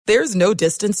There's no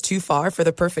distance too far for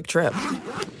the perfect trip.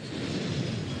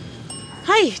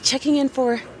 Hi, checking in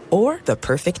for... Or the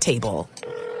perfect table.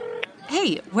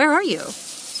 Hey, where are you?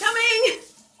 Coming!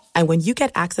 And when you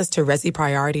get access to Resi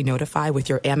Priority Notify with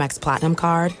your Amex Platinum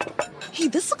card... Hey,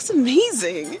 this looks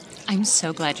amazing. I'm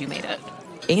so glad you made it.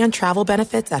 And travel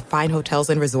benefits at fine hotels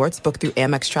and resorts booked through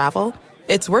Amex Travel,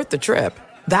 it's worth the trip.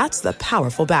 That's the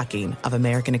powerful backing of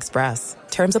American Express.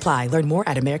 Terms apply. Learn more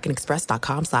at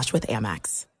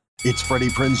americanexpress.com/withAmex. It's Freddie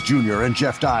Prinze Jr. and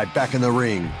Jeff Dye back in the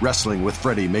ring. Wrestling with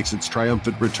Freddie makes its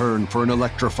triumphant return for an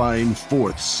electrifying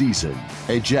 4th season.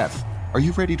 Hey, Jeff, are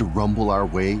you ready to rumble our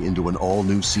way into an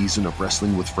all-new season of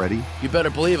Wrestling with Freddie? You better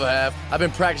believe I have. I've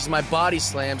been practicing my body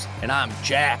slams, and I'm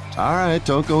jacked. All right,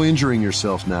 don't go injuring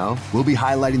yourself now. We'll be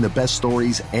highlighting the best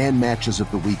stories and matches of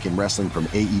the week in wrestling from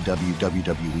AEW,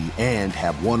 WWE, and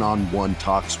have one-on-one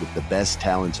talks with the best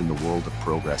talents in the world of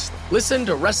pro wrestling. Listen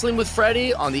to Wrestling with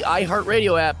Freddie on the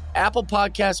iHeartRadio app, Apple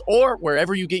Podcasts, or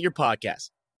wherever you get your podcasts.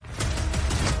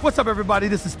 What's up, everybody?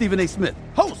 This is Stephen A. Smith,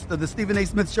 host of the Stephen A.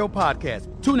 Smith Show podcast.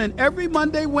 Tune in every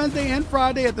Monday, Wednesday, and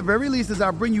Friday at the very least as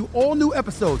I bring you all new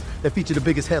episodes that feature the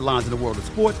biggest headlines in the world of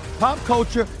sports, pop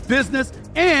culture, business,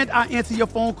 and I answer your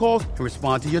phone calls and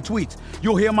respond to your tweets.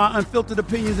 You'll hear my unfiltered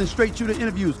opinions and straight-shooter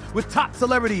interviews with top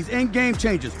celebrities and game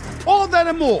changers. All that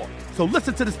and more. So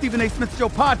listen to the Stephen A. Smith Show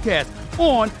podcast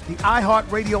on the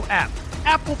iHeartRadio app,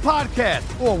 Apple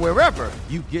Podcasts, or wherever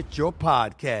you get your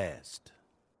podcast.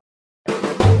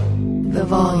 The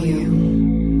volume.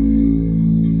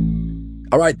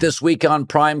 All right, this week on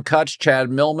Prime Cuts, Chad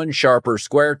Millman, Sharper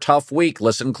Square, tough week.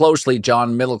 Listen closely,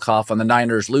 John Middlecoff on the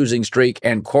Niners losing streak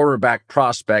and quarterback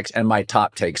prospects and my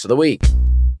top takes of the week.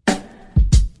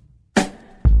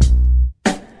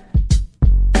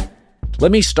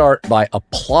 Let me start by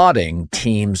applauding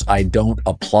teams I don't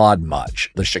applaud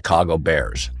much, the Chicago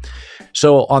Bears.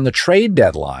 So on the trade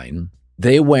deadline,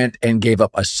 they went and gave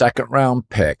up a second-round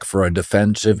pick for a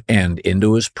defensive end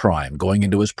going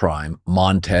into his prime,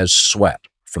 Montez Sweat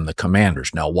from the Commanders.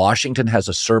 Now, Washington has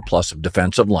a surplus of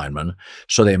defensive linemen,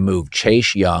 so they moved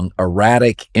Chase Young,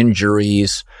 erratic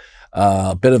injuries,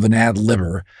 a bit of an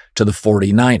ad-libber to the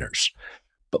 49ers.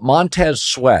 But Montez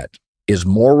Sweat is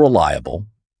more reliable,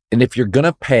 and if you're going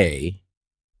to pay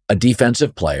a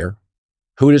defensive player,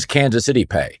 who does Kansas City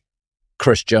pay?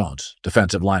 Chris Jones,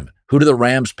 defensive lineman. Who do the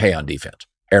Rams pay on defense?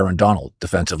 Aaron Donald,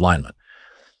 defensive lineman.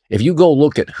 If you go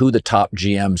look at who the top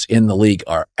GMs in the league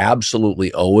are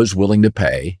absolutely always willing to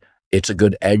pay, it's a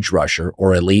good edge rusher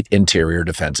or elite interior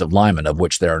defensive lineman, of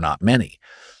which there are not many.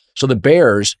 So the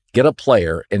Bears get a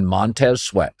player in Montez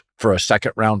Sweat for a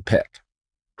second-round pick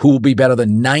who will be better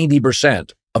than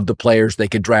 90% of the players they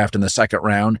could draft in the second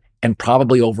round and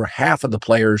probably over half of the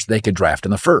players they could draft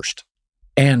in the first.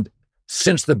 And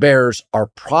since the Bears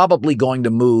are probably going to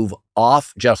move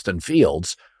off Justin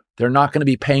Fields, they're not going to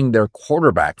be paying their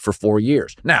quarterback for 4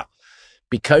 years. Now,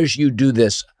 because you do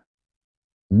this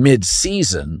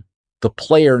mid-season, the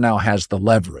player now has the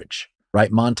leverage,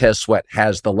 right? Montez Sweat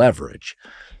has the leverage.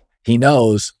 He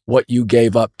knows what you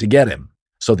gave up to get him.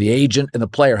 So the agent and the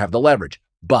player have the leverage.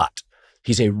 But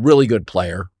he's a really good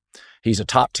player. He's a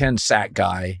top 10 sack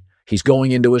guy. He's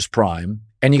going into his prime,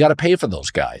 and you got to pay for those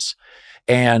guys.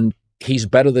 And he's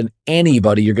better than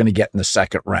anybody you're going to get in the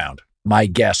second round. My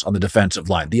guess on the defensive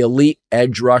line, the elite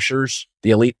edge rushers,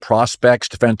 the elite prospects,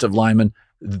 defensive linemen,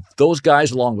 those guys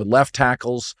along with left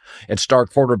tackles and star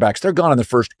quarterbacks, they're gone in the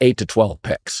first 8 to 12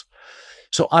 picks.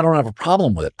 So I don't have a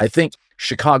problem with it. I think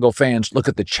Chicago fans look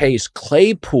at the Chase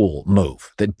Claypool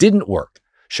move that didn't work.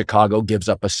 Chicago gives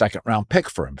up a second-round pick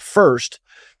for him. First,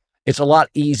 it's a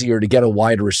lot easier to get a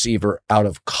wide receiver out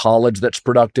of college that's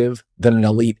productive than an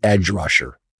elite edge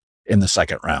rusher in the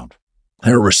second round.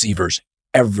 There are receivers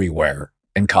everywhere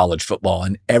in college football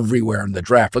and everywhere in the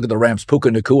draft. Look at the Rams, Puka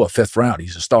Nacua, 5th round.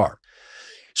 He's a star.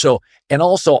 So, and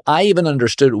also I even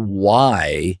understood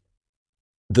why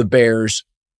the Bears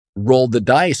rolled the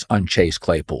dice on Chase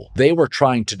Claypool. They were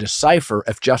trying to decipher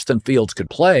if Justin Fields could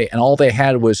play, and all they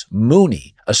had was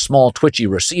Mooney, a small, twitchy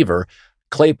receiver.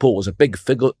 Claypool was a big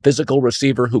physical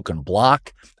receiver who can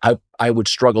block. I would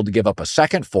struggle to give up a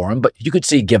second for him, but you could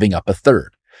see giving up a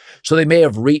third. So they may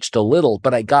have reached a little,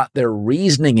 but I got their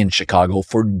reasoning in Chicago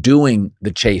for doing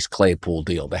the Chase Claypool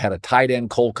deal. They had a tight end,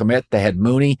 Cole Kmet. They had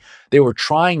Mooney. They were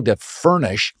trying to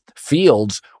furnish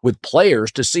Fields with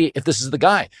players to see if this is the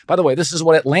guy. By the way, this is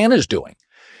what Atlanta's doing.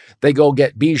 They go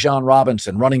get Bijan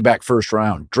Robinson, running back first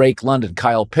round, Drake London,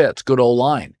 Kyle Pitts, good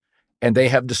O-line. And they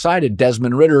have decided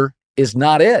Desmond Ridder is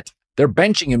not it. They're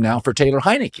benching him now for Taylor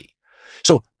Heineke.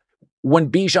 So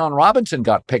when Bijan Robinson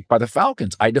got picked by the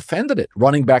Falcons, I defended it,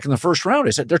 running back in the first round.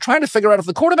 I said, they're trying to figure out if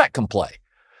the quarterback can play.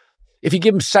 If you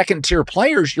give them second-tier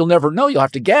players, you'll never know. You'll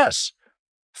have to guess.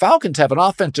 Falcons have an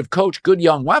offensive coach, good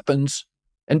young weapons,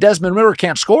 and Desmond Ridder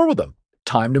can't score with them.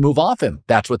 Time to move off him.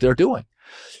 That's what they're doing.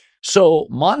 So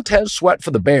Montez Sweat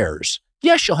for the Bears,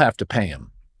 yes, you'll have to pay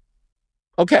him.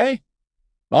 Okay.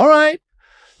 All right.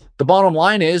 The bottom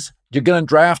line is you're going to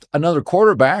draft another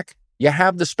quarterback. You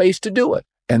have the space to do it.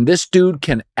 And this dude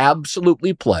can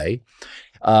absolutely play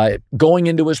going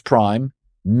into his prime,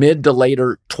 mid to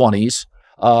later 20s.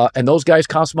 And those guys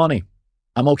cost money.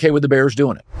 I'm okay with the Bears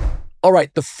doing it. All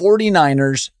right. The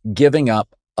 49ers giving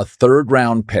up a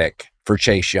third-round pick for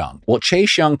Chase Young. Well,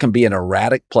 Chase Young can be an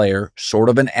erratic player, sort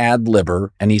of an ad-libber,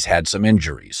 and he's had some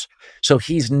injuries. So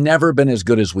he's never been as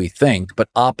good as we think, but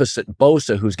opposite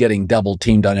Bosa, who's getting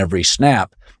double-teamed on every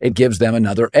snap, it gives them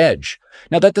another edge.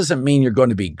 Now, that doesn't mean you're going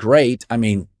to be great. I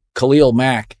mean, Khalil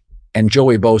Mack and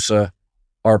Joey Bosa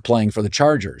are playing for the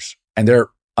Chargers, and they're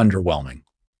underwhelming.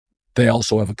 They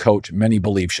also have a coach many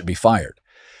believe should be fired.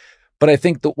 But I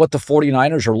think that what the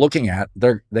 49ers are looking at,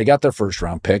 they got their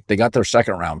first-round pick, they got their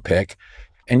second-round pick,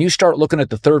 and you start looking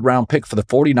at the third-round pick for the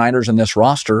 49ers in this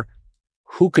roster,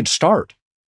 who could start?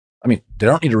 I mean, they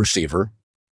don't need a receiver.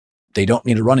 They don't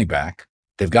need a running back.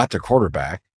 They've got their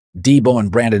quarterback. Debo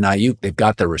and Brandon Ayuk, they've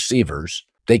got their receivers.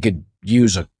 They could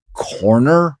use a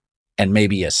corner and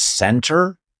maybe a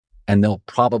center, and they'll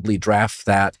probably draft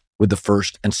that with the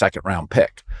first and second-round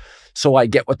pick. So I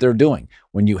get what they're doing.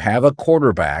 When you have a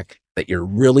quarterback that you're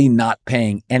really not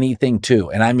paying anything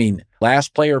to, and I mean,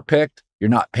 last player picked, you're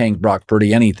not paying Brock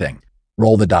Purdy anything.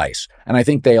 Roll the dice. And I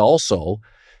think they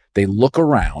look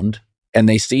around and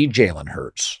they see Jalen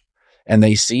Hurts and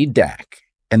they see Dak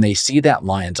and they see that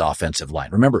Lions offensive line.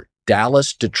 Remember,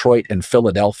 Dallas, Detroit, and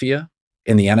Philadelphia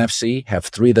in the NFC have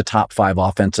 3 of the top 5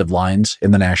 offensive lines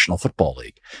in the National Football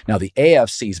League. Now, the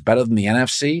AFC is better than the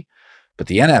NFC, but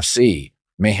the NFC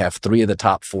may have 3 of the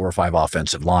top 4 or 5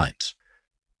 offensive lines.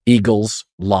 Eagles,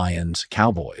 Lions,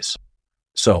 Cowboys.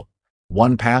 So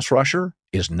one pass rusher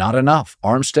is not enough.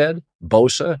 Armstead,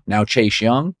 Bosa, now Chase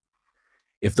Young.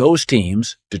 If those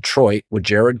teams, Detroit with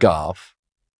Jared Goff,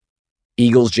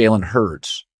 Eagles, Jalen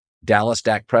Hurts, Dallas,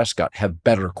 Dak Prescott, have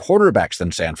better quarterbacks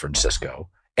than San Francisco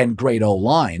and great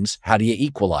O-lines, how do you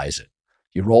equalize it?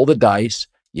 You roll the dice,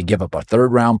 you give up a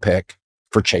third-round pick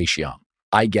for Chase Young.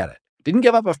 I get it. Didn't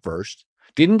give up a first,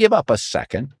 didn't give up a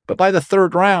second, but by the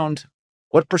third round,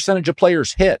 what percentage of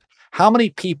players hit? How many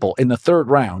people in the third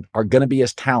round are going to be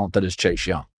as talented as Chase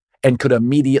Young and could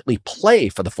immediately play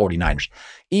for the 49ers?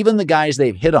 Even the guys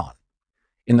they've hit on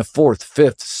in the 4th,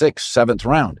 5th, 6th, 7th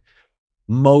round,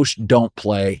 most don't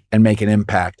play and make an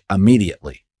impact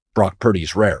immediately. Brock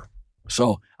Purdy's rare.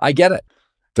 So I get it.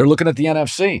 They're looking at the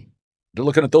NFC. They're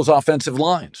looking at those offensive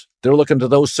lines. They're looking to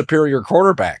those superior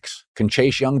quarterbacks. Can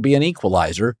Chase Young be an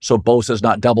equalizer so Bosa's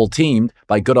not double-teamed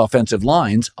by good offensive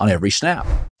lines on every snap?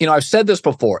 You know, I've said this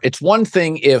before. It's one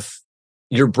thing if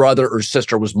your brother or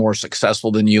sister was more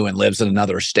successful than you and lives in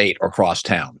another state or across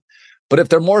town. But if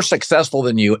they're more successful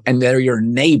than you and they're your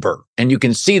neighbor and you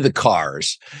can see the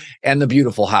cars and the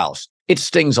beautiful house, it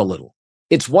stings a little.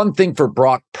 It's one thing for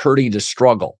Brock Purdy to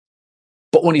struggle.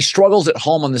 But when he struggles at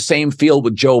home on the same field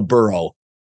with Joe Burrow,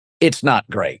 it's not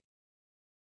great.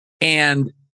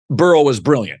 And Burrow is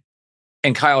brilliant.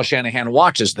 And Kyle Shanahan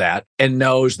watches that and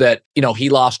knows that, you know, he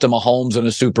lost to Mahomes in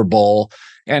a Super Bowl.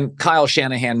 And Kyle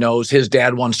Shanahan knows his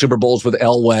dad won Super Bowls with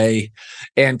Elway.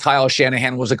 And Kyle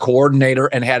Shanahan was a coordinator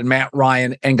and had Matt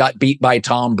Ryan and got beat by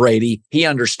Tom Brady. He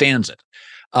understands it.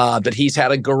 That he's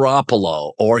had a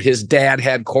Garoppolo, or his dad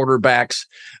had quarterbacks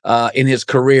in his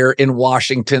career in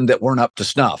Washington that weren't up to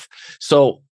snuff.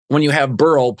 So when you have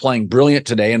Burrow playing brilliant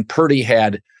today and Purdy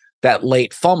had that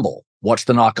late fumble, what's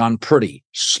the knock on Purdy?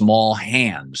 Small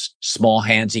hands. Small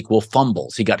hands equal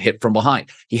fumbles. He got hit from behind.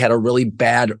 He had a really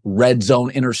bad red zone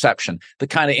interception, the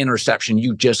kind of interception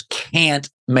you just can't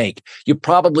make. You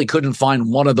probably couldn't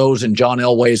find one of those in John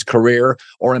Elway's career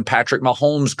or in Patrick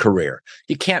Mahomes' career.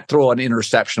 You can't throw an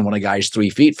interception when a guy's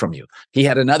 3 feet from you. He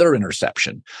had another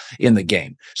interception in the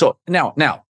game. So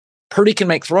now, Purdy can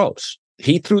make throws.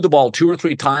 He threw the ball 2 or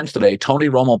 3 times today. Tony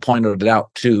Romo pointed it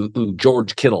out to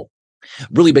George Kittle.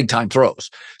 Really big time throws.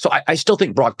 So I still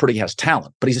think Brock Purdy has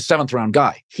talent, but he's a 7th round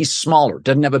guy. He's smaller,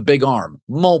 doesn't have a big arm,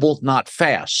 mobile, not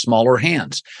fast, smaller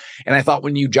hands. And I thought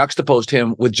when you juxtaposed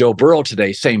him with Joe Burrow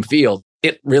today, same field,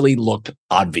 it really looked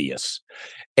obvious.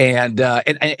 And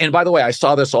by the way, I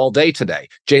saw this all day today.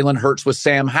 Jalen Hurts with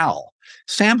Sam Howell.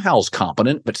 Sam Howell's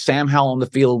competent, but Sam Howell on the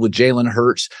field with Jalen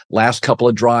Hurts, last couple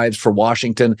of drives for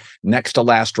Washington, next to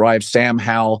last drive, Sam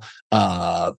Howell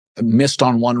missed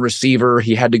on one receiver.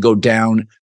 He had to go down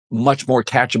much more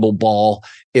catchable ball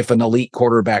if an elite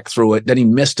quarterback threw it. Then he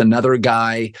missed another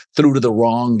guy, threw to the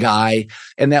wrong guy.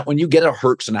 And that when you get a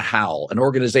Hurts and a Howell, and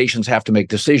organizations have to make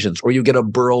decisions, or you get a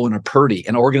Burrow and a Purdy,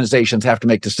 and organizations have to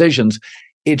make decisions,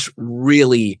 it's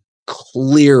really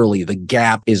clearly the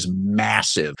gap is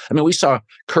massive. I mean, we saw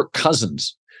Kirk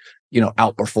Cousins,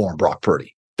 outperform Brock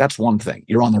Purdy. That's one thing.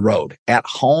 You're on the road. At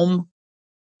home,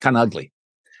 kind of ugly.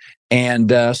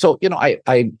 And so,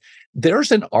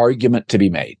 there's an argument to be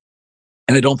made.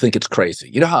 And I don't think it's crazy.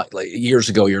 You know how years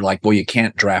ago you're like, well, you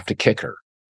can't draft a kicker.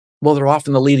 Well, they're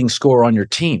often the leading scorer on your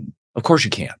team. Of course you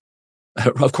can.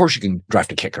 Of course you can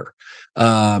draft a kicker.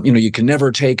 You can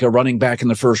never take a running back in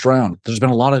the first round. There's been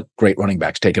a lot of great running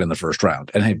backs taken in the first round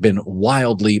and have been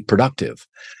wildly productive.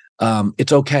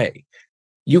 It's okay.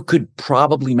 You could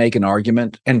probably make an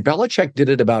argument, and Belichick did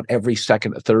it about every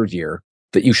second or third year,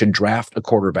 that you should draft a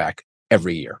quarterback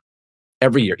every year.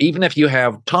 Every year. Even if you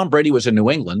have Tom Brady was in New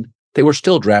England, they were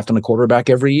still drafting a quarterback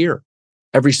every year.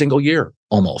 Every single year,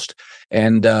 almost.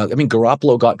 And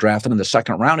Garoppolo got drafted in the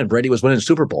second round, and Brady was winning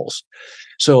Super Bowls.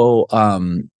 So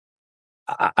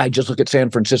I just look at San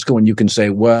Francisco, and you can say,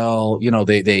 well,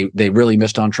 they really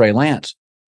missed on Trey Lance,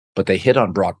 but they hit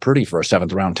on Brock Purdy for a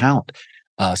seventh round talent.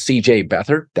 CJ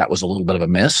Beathard, that was a little bit of a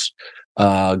miss.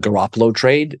 Garoppolo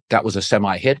trade, that was a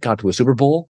semi-hit, got to a Super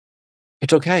Bowl.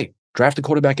 It's okay. Draft a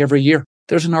quarterback every year.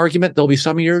 There's an argument. There'll be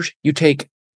some years you take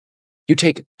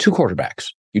two quarterbacks.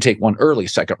 You take one early,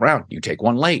 second round. You take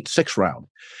one late, sixth round.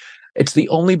 It's the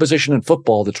only position in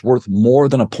football that's worth more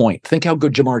than a point. Think how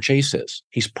good Jamar Chase is.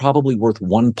 He's probably worth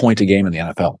 1 point a game in the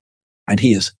NFL. And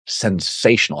he is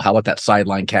sensational. How about that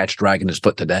sideline catch Dragon has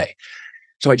put today?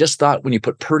 So I just thought when you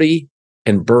put Purdy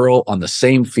and Burrow on the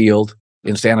same field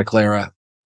in Santa Clara,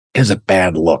 is a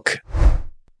bad look.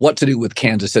 What to do with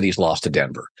Kansas City's loss to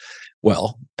Denver?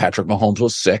 Well, Patrick Mahomes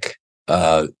was sick.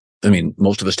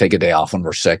 Most of us take a day off when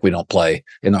we're sick. We don't play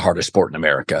in the hardest sport in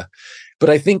America. But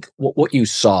I think what you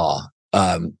saw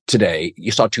today,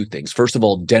 you saw two things. First of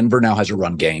all, Denver now has a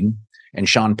run game, and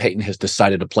Sean Payton has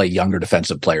decided to play younger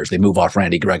defensive players. They move off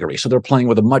Randy Gregory. So they're playing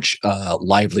with a much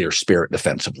livelier spirit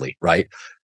defensively, right?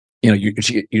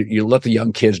 You let the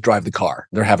young kids drive the car.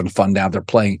 They're having fun now. They're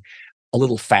playing a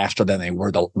little faster than they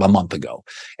were a month ago.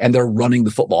 And they're running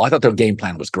the football. I thought their game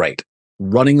plan was great.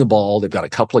 Running the ball. They've got a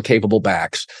couple of capable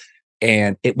backs.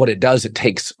 And what it does, it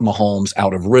takes Mahomes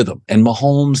out of rhythm. And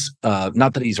Mahomes,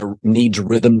 not that he needs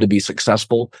rhythm to be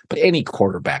successful, but any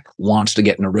quarterback wants to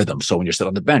get in a rhythm. So when you sit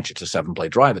on the bench, it's a 7-play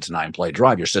drive. It's a 9-play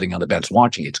drive. You're sitting on the bench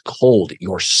watching. It's cold.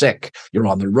 You're sick. You're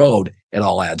on the road. It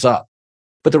all adds up.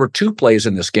 But there were two plays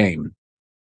in this game.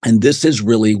 And this is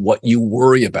really what you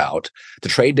worry about. The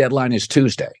trade deadline is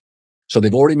Tuesday. So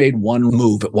they've already made one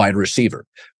move at wide receiver,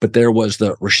 but there was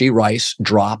the Rashee Rice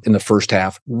drop in the first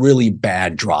half, really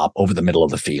bad drop over the middle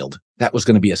of the field. That was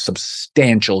going to be a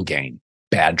substantial gain,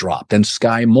 bad drop. Then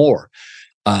Sky Moore,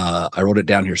 I wrote it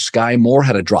down here. Sky Moore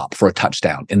had a drop for a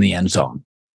touchdown in the end zone.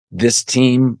 This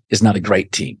team is not a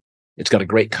great team. It's got a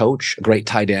great coach, a great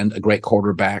tight end, a great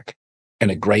quarterback, and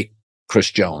a great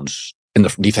Chris Jones in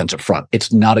the defensive front.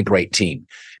 It's not a great team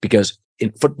because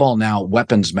in football now,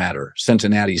 weapons matter.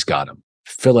 Cincinnati's got them.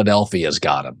 Philadelphia's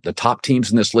got them. The top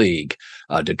teams in this league,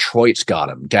 Detroit's got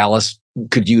them. Dallas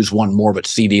could use one more, but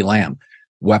CeeDee Lamb.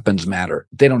 Weapons matter.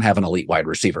 They don't have an elite wide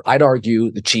receiver. I'd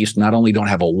argue the Chiefs not only don't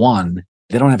have a 1,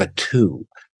 they don't have a 2.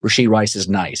 Rashee Rice is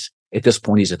nice. At this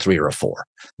point, he's a 3 or a 4.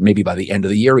 Maybe by the end of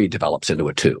the year, he develops into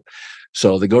a 2.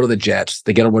 So they go to the Jets.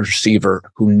 They get a receiver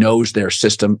who knows their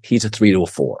system. He's a 3 to a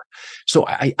 4. So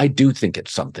I do think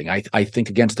it's something. I think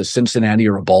against the Cincinnati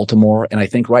or a Baltimore, and I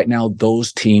think right now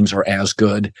those teams are as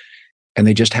good, and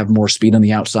they just have more speed on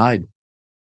the outside.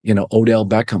 Odell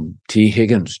Beckham, T.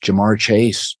 Higgins, Jamar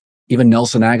Chase, even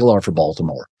Nelson Aguilar for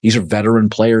Baltimore. These are veteran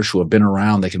players who have been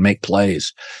around. They can make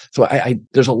plays. So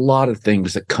there's a lot of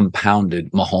things that compounded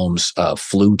Mahomes'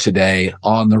 flu today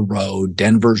on the road.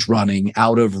 Denver's running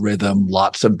out of rhythm,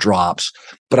 lots of drops.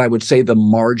 But I would say the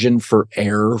margin for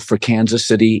error for Kansas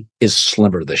City is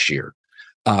slimmer this year.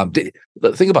 Think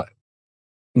about it.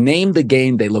 Name the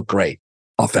game they look great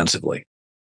offensively.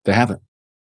 They haven't.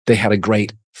 They had a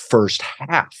great first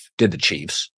half, did the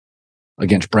Chiefs,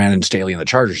 against Brandon Staley and the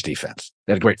Chargers defense.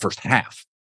 They had a great first half.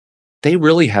 They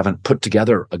really haven't put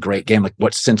together a great game like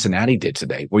what Cincinnati did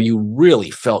today, where you really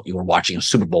felt you were watching a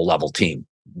Super Bowl level team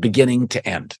beginning to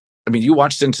end. I mean, you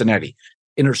watch Cincinnati,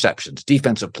 interceptions,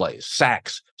 defensive plays,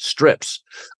 sacks, strips,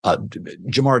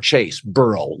 Jamar Chase,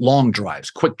 Burrow, long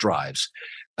drives, quick drives.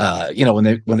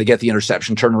 When they get the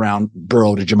interception, turn around,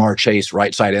 Burrow to Jamar Chase,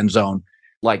 right side end zone,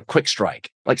 like quick strike,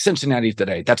 like Cincinnati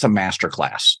today. That's a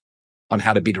masterclass on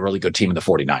how to beat a really good team in the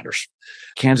 49ers.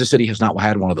 Kansas City has not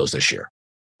had one of those this year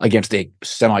against a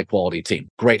semi-quality team.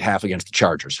 Great half against the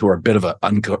Chargers, who are a bit of an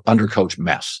undercoached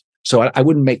mess. So I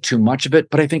wouldn't make too much of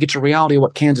it, but I think it's a reality of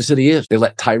what Kansas City is. They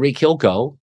let Tyreek Hill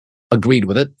go, agreed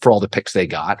with it for all the picks they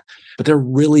got, but they're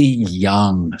really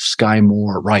young. Sky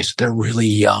Moore, Rice, they're really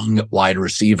young wide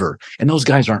receiver. And those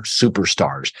guys aren't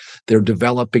superstars. They're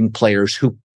developing players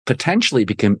who potentially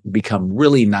become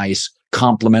really nice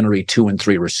complementary 2 and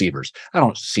 3 receivers. I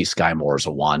don't see Sky Moore as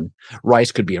a 1.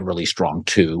 Rice could be a really strong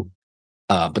 2.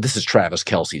 But this is Travis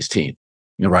Kelce's team.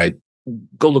 Right?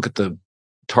 Go look at the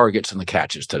targets and the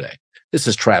catches today. This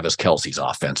is Travis Kelce's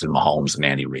offense and Mahomes and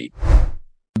Andy Reid.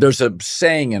 There's a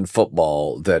saying in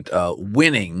football that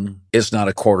winning is not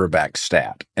a quarterback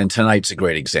stat. And tonight's a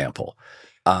great example.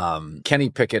 Kenny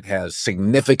Pickett has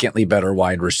significantly better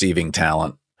wide receiving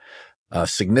talent,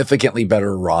 significantly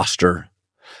better roster,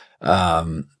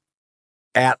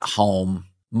 at home,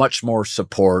 much more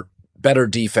support, better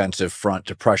defensive front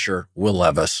to pressure Will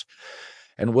Levis.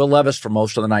 And Will Levis, for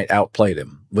most of the night, outplayed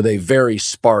him with a very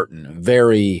Spartan,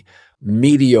 very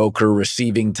mediocre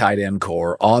receiving tight end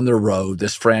core on the road,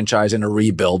 this franchise in a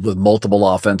rebuild with multiple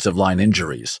offensive line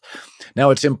injuries. Now,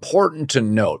 it's important to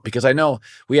note, because I know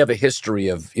we have a history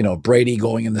of, Brady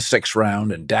going in the 6th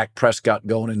round and Dak Prescott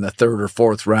going in the 3rd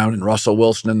or 4th round and Russell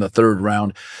Wilson in the 3rd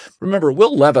round. Remember,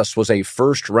 Will Levis was a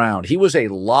 1st round. He was a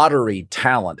lottery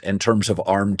talent in terms of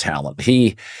arm talent.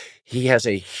 He has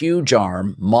a huge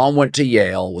arm. Mom went to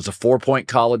Yale, was a 4-point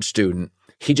college student.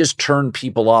 He just turned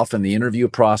people off in the interview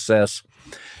process.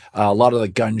 A lot of the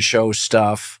gun show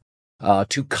stuff.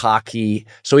 Too cocky.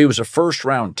 So he was a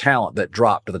 1st-round talent that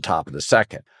dropped to the top of the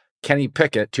 2nd. Kenny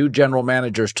Pickett, 2 general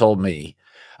managers told me,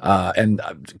 and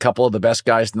a couple of the best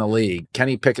guys in the league,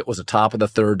 Kenny Pickett was a top of the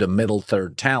 3rd to middle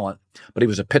 3rd talent, but he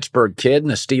was a Pittsburgh kid,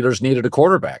 and the Steelers needed a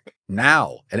quarterback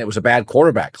now, and it was a bad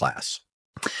quarterback class.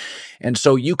 And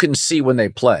so you can see when they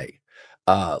play,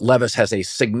 Levis has a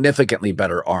significantly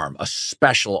better arm, a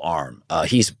special arm.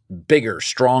 He's bigger,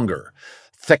 stronger,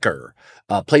 thicker,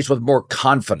 plays with more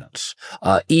confidence,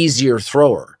 easier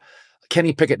thrower.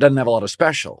 Kenny Pickett doesn't have a lot of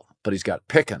special, but he's got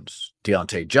Pickens,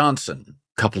 Deontay Johnson,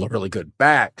 a couple of really good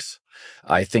backs.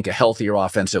 I think a healthier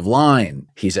offensive line.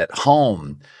 He's at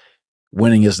home.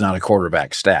 Winning is not a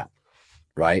quarterback stat,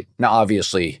 right? Now,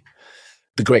 obviously,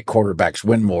 the great quarterbacks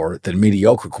win more than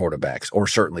mediocre quarterbacks, or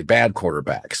certainly bad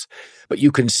quarterbacks. But you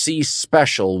can see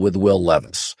special with Will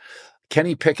Levis.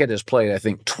 Kenny Pickett has played, I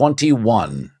think,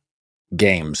 21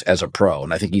 games as a pro,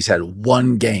 and I think he's had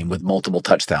 1 game with multiple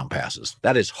touchdown passes.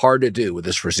 That is hard to do with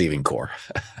this receiving core.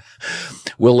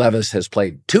 Will Levis has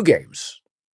played 2 games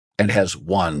and has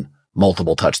 1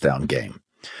 multiple touchdown game.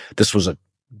 This was a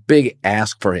big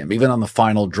ask for him. Even on the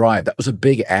final drive, that was a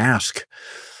big ask.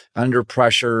 Under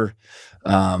pressure,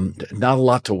 not a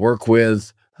lot to work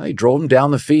with. He drove him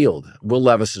down the field. Will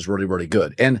Levis is really, really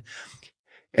good. And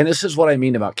this is what I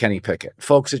mean about Kenny Pickett.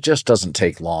 Folks, it just doesn't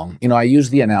take long. I use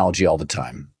the analogy all the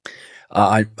time.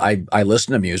 I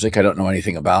listen to music. I don't know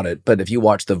anything about it. But if you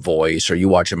watch The Voice or you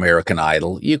watch American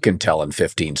Idol, you can tell in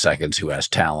 15 seconds who has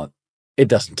talent. It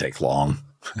doesn't take long.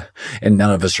 And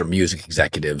none of us are music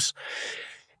executives.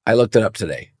 I looked it up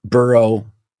today. Burrow,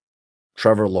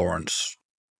 Trevor Lawrence,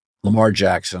 Lamar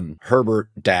Jackson, Herbert,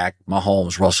 Dak,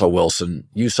 Mahomes, Russell Wilson.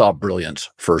 You saw brilliance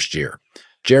first year.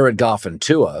 Jared Goff and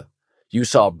Tua, you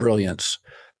saw brilliance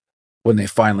when they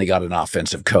finally got an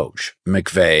offensive coach,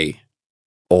 McVay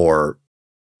or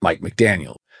Mike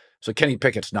McDaniel. So Kenny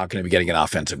Pickett's not going to be getting an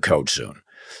offensive coach soon.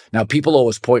 Now, people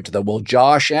always point to well,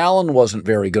 Josh Allen wasn't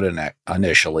very good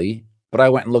initially, but I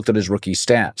went and looked at his rookie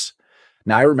stats.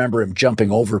 Now, I remember him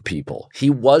jumping over people. He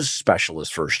was special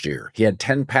his first year. He had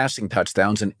 10 passing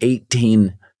touchdowns and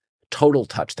 18 total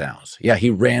touchdowns. Yeah, he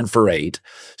ran for 8,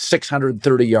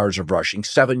 630 yards of rushing,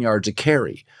 7 yards a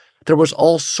carry. There was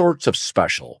all sorts of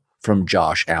special from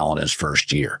Josh Allen his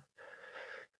first year.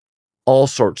 All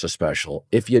sorts of special.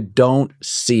 If you don't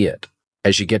see it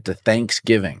as you get to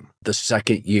Thanksgiving, the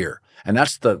 2nd year, and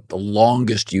that's the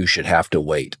longest you should have to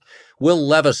wait. Will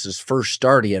Levis's first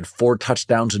start, he had 4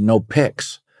 touchdowns and no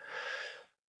picks.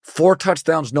 4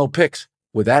 touchdowns, no picks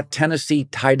with that Tennessee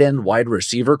tight end wide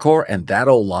receiver core and that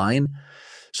O-line.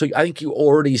 So I think you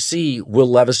already see Will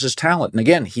Levis's talent. And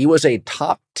again, he was a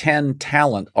top 10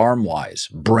 talent arm-wise,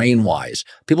 brain-wise.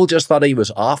 People just thought he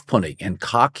was off-putting and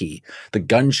cocky, the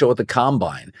gun show at the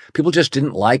combine. People just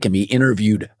didn't like him. He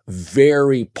interviewed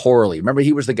very poorly. Remember,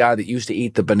 he was the guy that used to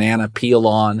eat the banana peel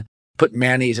on, put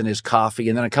mayonnaise in his coffee,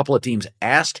 and then a couple of teams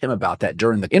asked him about that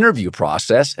during the interview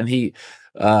process, and he,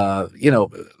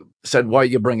 said, why are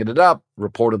you bringing it up?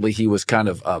 Reportedly, he was kind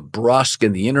of brusque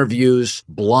in the interviews,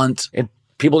 blunt, and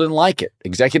people didn't like it.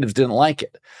 Executives didn't like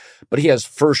it. But he has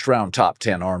first-round top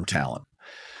 10 arm talent.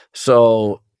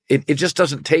 So it just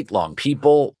doesn't take long.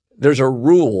 There's a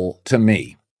rule to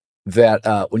me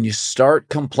that when you start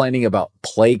complaining about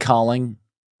play calling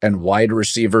and wide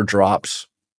receiver drops,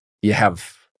 you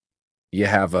have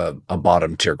a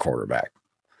bottom tier quarterback,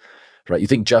 right? You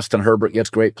think Justin Herbert gets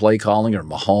great play calling, or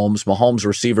Mahomes? Mahomes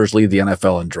receivers lead the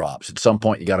NFL in drops. At some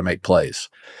point, you got to make plays.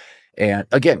 And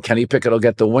again, Kenny Pickett will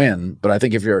get the win, but I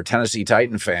think if you're a Tennessee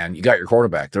Titan fan, you got your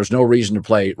quarterback. There's no reason to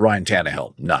play Ryan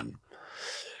Tannehill. None.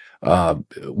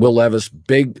 Will Levis,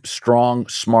 big, strong,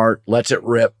 smart, lets it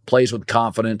rip, plays with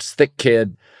confidence, thick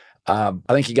kid. I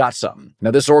think he got something.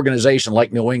 Now, this organization,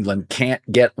 like New England, can't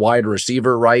get wide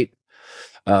receiver right.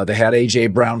 They had A.J.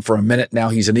 Brown for a minute. Now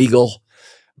he's an Eagle.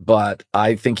 But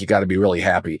I think you got to be really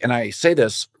happy. And I say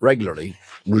this regularly,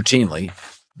 routinely,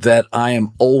 that I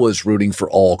am always rooting for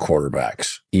all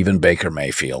quarterbacks, even Baker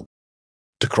Mayfield,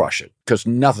 to crush it. Because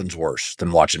nothing's worse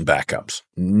than watching backups.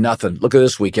 Nothing. Look at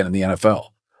this weekend in the NFL.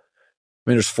 I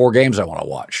mean, there's 4 games I want to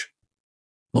watch.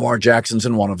 Lamar Jackson's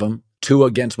in one of them, 2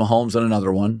 against Mahomes in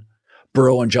another one,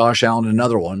 Burrow and Josh Allen in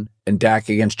another one, and Dak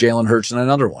against Jalen Hurts in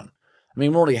another one. I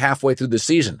mean, we're only halfway through the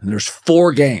season, and there's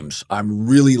 4 games I'm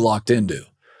really locked into.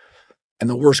 And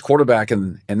the worst quarterback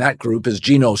in that group is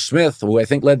Geno Smith, who I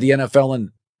think led the NFL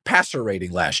in passer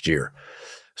rating last year.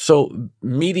 So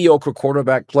mediocre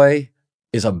quarterback play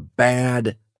is a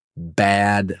bad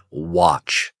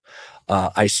watch.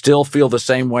 I still feel the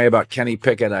same way about Kenny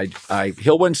Pickett.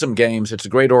 He'll win some games. It's a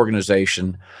great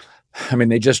organization. I mean,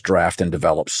 they just draft and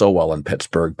develop so well in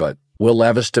Pittsburgh. But Will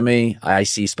Levis, to me, I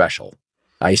see special.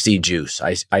 I see juice.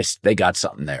 They got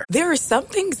something there. There are some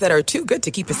things that are too good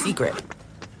to keep a secret.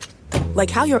 Like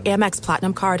how your Amex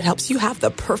Platinum card helps you have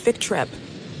the perfect trip.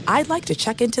 I'd like to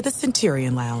check into the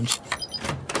Centurion Lounge.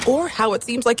 Or how it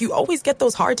seems like you always get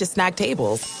those hard-to-snag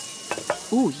tables.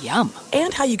 Ooh, yum.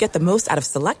 And how you get the most out of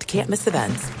select can't-miss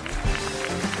events.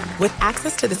 With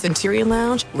access to the Centurion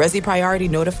Lounge, Resi Priority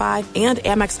Notified, and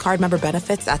Amex card member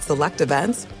benefits at select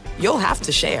events, you'll have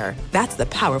to share. That's the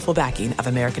powerful backing of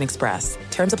American Express.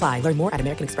 Terms apply. Learn more at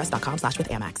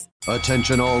americanexpress.com/withAmex.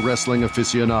 Attention all wrestling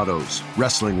aficionados.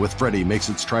 Wrestling with Freddie makes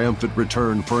its triumphant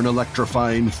return for an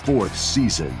electrifying 4th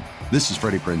season. This is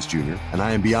Freddie Prinze Jr., and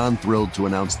I am beyond thrilled to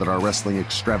announce that our wrestling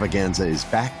extravaganza is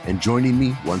back, and joining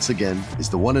me once again is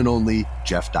the one and only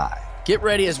Jeff Dye. Get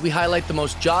ready as we highlight the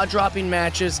most jaw-dropping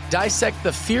matches, dissect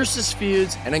the fiercest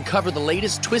feuds, and uncover the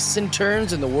latest twists and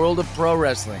turns in the world of pro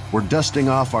wrestling. We're dusting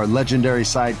off our legendary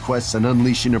side quests and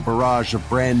unleashing a barrage of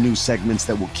brand new segments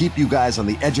that will keep you guys on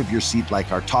the edge of your seat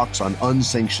like our talks on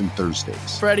Unsanctioned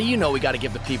Thursdays. Freddie, you know we got to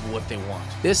give the people what they want.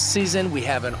 This season, we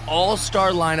have an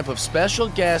all-star lineup of special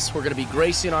guests who are going to be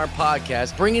gracing our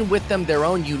podcast, bringing with them their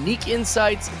own unique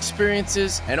insights,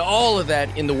 experiences, and all of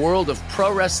that in the world of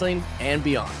pro wrestling and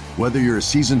beyond. Whether you're a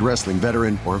seasoned wrestling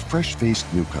veteran or a fresh-faced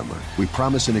newcomer, we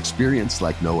promise an experience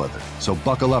like no other. So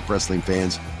buckle up, wrestling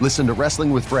fans. Listen to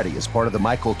Wrestling with Freddie as part of the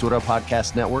My Cultura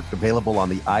Podcast Network, available on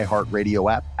the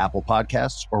iHeartRadio app, Apple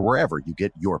Podcasts, or wherever you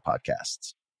get your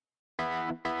podcasts.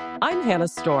 I'm Hannah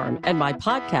Storm, and my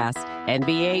podcast,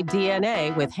 NBA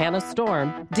DNA with Hannah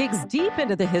Storm, digs deep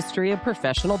into the history of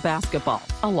professional basketball,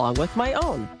 along with my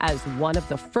own, as one of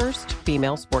the first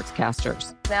female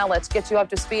sportscasters. Now let's get you up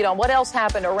to speed on what else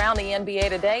happened around the NBA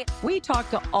today. We talk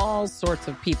to all sorts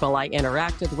of people I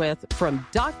interacted with, from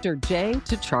Dr. J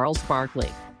to Charles Barkley,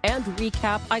 and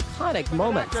recap iconic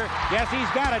moments. Yes, he's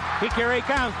got it. Here he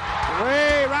comes.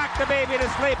 Way rock the baby to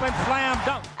sleep and slam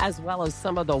dunk. As well as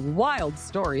some of the wild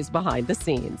stories behind the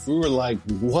scenes. We were like,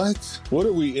 what? What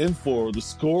are we in for? The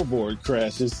scoreboard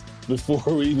crashes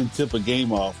before we even tip a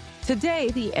game off. Today,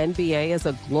 the NBA is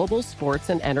a global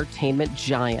sports and entertainment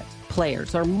giant.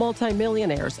 Players are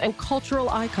multimillionaires and cultural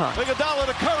icons. Iguodala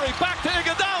to Curry, back to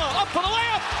Iguodala, up for the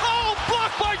layup. Oh,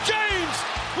 blocked by James.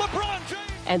 LeBron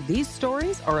James. And these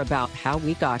stories are about how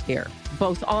we got here,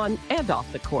 both on and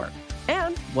off the court.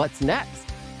 And what's next?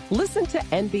 Listen to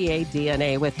NBA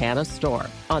DNA with Hannah Storm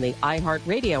on the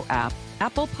iHeartRadio app,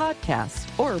 Apple Podcasts,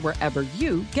 or wherever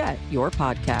you get your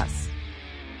podcasts.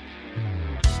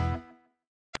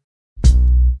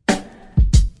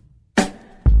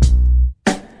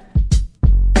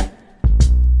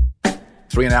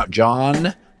 Three and out,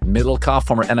 John Middlecoff,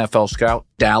 former NFL scout,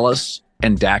 Dallas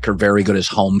and Dak are very good as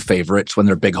home favorites when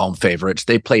they're big home favorites.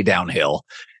 They play downhill.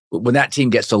 When that team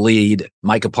gets the lead,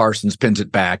 Micah Parsons pins it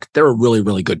back. They're a really,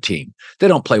 really good team. They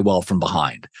don't play well from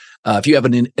behind. If you have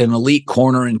an elite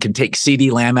corner and can take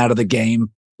CD Lamb out of the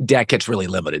game, Dak gets really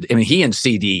limited. I mean, he and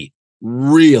CD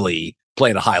really play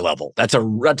at a high level.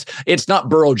 It's not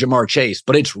Burrow, Jamar Chase,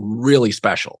 but it's really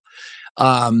special.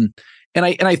 And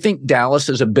I think Dallas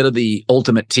is a bit of the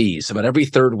ultimate tease. About every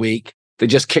third week, they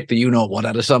just kick the you-know-what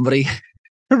out of somebody.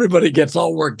 Everybody gets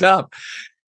all worked up.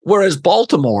 Whereas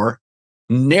Baltimore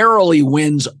narrowly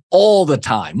wins all the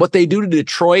time. What they do to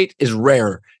Detroit is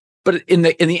rare. But in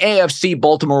the AFC,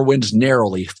 Baltimore wins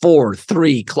narrowly,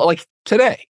 4-3, like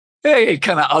today. They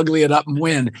kind of ugly it up and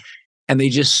win, and they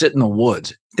just sit in the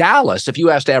woods. Dallas, if you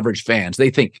asked average fans, they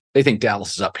think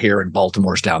Dallas is up here and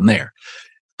Baltimore's down there.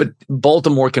 But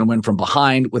Baltimore can win from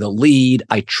behind with a lead.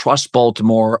 I trust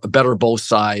Baltimore, a better both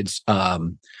sides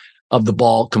of the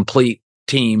ball, complete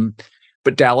team.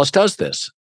 But Dallas does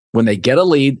this. When they get a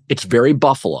lead, it's very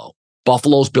Buffalo.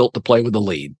 Buffalo's built to play with the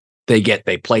lead.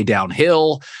 They play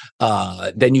downhill.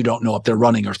 Then you don't know if they're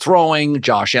running or throwing.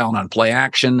 Josh Allen on play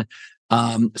action.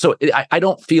 So I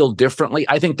don't feel differently.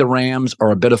 I think the Rams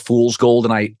are a bit of fool's gold.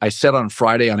 And I said on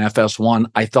Friday on FS1,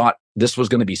 I thought this was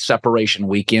going to be separation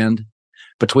weekend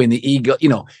between the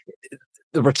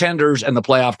the pretenders and the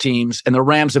playoff teams. And the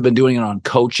Rams have been doing it on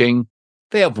coaching.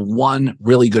 They have one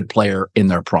really good player in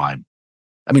their prime.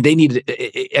 I mean,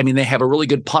 they have a really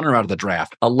good punter out of the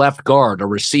draft, a left guard, a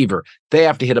receiver. They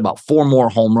have to hit about 4 more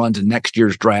home runs in next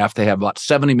year's draft. They have about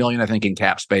 $70 million, I think, in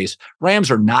cap space.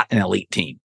 Rams are not an elite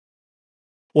team.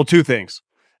 Well, 2 things.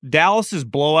 Dallas's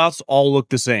blowouts all look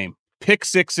the same. Pick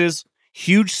sixes,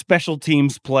 huge special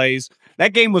teams plays.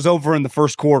 That game was over in the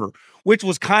first quarter, which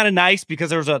was kind of nice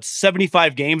because there was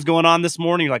 75 games going on this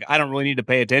morning. You're like, I don't really need to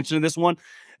pay attention to this one.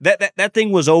 That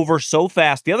thing was over so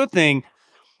fast. The other thing,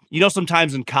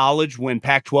 sometimes in college when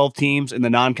Pac-12 teams in the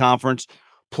non-conference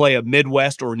play a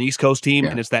Midwest or an East Coast team,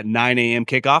 and it's that 9 a.m.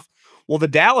 kickoff. Well, the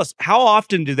Dallas, how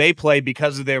often do they play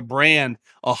because of their brand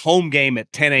a home game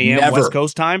at 10 a.m. Never. West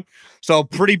Coast time? So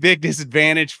pretty big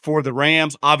disadvantage for the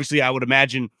Rams. Obviously, I would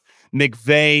imagine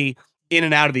McVay in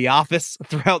and out of the office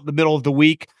throughout the middle of the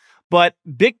week. But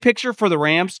big picture for the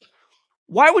Rams,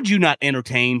 why would you not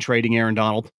entertain trading Aaron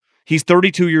Donald? He's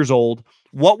 32 years old.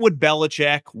 What would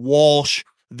Belichick, Walsh,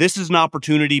 this is an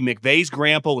opportunity. McVay's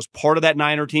grandpa was part of that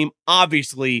Niner team.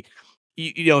 Obviously,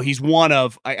 he's one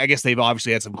of, I guess they've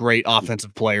obviously had some great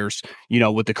offensive players,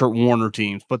 with the Kurt Warner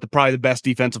teams, but probably the best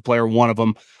defensive player, one of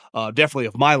them, definitely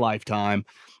of my lifetime.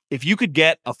 If you could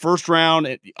get a first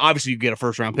round, obviously you get a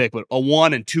first round pick, but a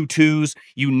 1 and 2 2s,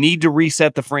 you need to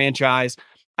reset the franchise.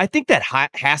 I think that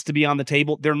has to be on the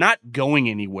table. They're not going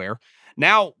anywhere.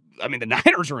 Now, I mean, the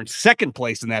Niners are in second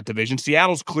place in that division.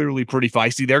 Seattle's clearly pretty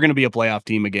feisty. They're going to be a playoff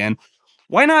team again.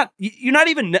 Why not? You're not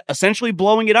even essentially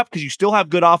blowing it up because you still have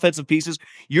good offensive pieces.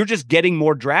 You're just getting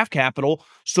more draft capital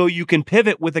so you can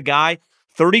pivot with a guy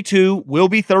 32, will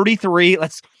be 33.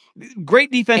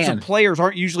 Great defensive players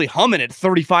aren't usually humming at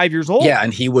 35 years old. Yeah,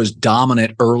 and he was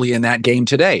dominant early in that game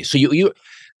today. So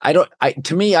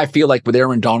to me, I feel like with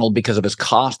Aaron Donald, because of his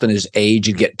cost and his age,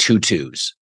 you get 2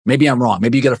 2s. Maybe I'm wrong.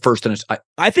 Maybe you get a first and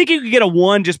I think you could get a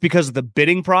 1 just because of the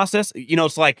bidding process.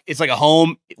 It's like a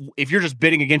home. If you're just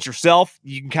bidding against yourself,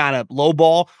 you can kind of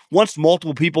lowball. Once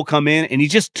multiple people come in and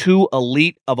he's just too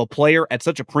elite of a player at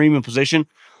such a premium position,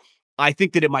 I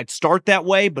think that it might start that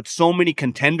way, but so many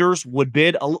contenders would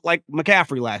bid, like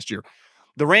McCaffrey last year.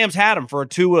 The Rams had him for a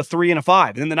 2, a 3, and a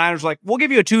 5. And then the Niners were like, we'll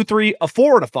give you a 2, 3, a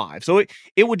 4, and a 5. So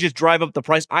it would just drive up the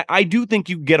price. I do think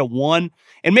you get a 1,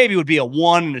 and maybe it would be a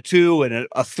 1 and a 2 and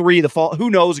a 3 the fall. Who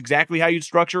knows exactly how you'd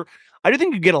structure. I do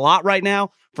think you get a lot right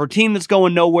now. For a team that's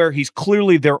going nowhere, he's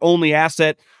clearly their only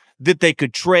asset that they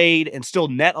could trade and still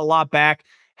net a lot back.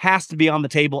 Has to be on the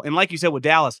table. And like you said with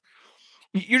Dallas,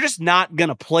 you're just not going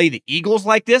to play the Eagles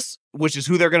like this, which is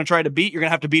who they're going to try to beat. You're going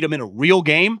to have to beat them in a real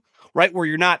game, right, where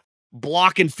you're not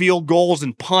blocking field goals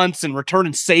and punts and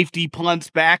returning safety punts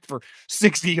back for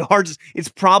 60 yards. It's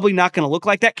probably not going to look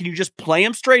like that. Can you just play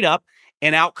them straight up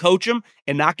and out-coach them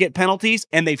and not get penalties?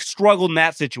 And they've struggled in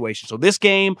that situation. So this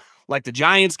game, like the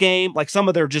Giants game, like some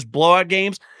of their just blowout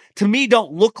games, to me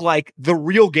don't look like the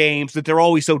real games that they're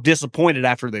always so disappointed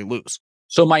after they lose.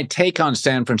 So my take on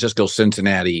San Francisco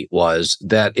Cincinnati was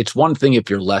that it's one thing if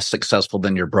you're less successful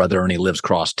than your brother and he lives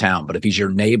across town, but if he's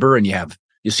your neighbor and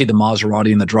you see the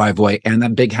Maserati in the driveway and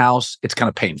that big house, it's kind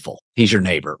of painful. He's your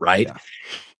neighbor, right? Yeah.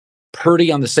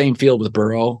 Purdy on the same field with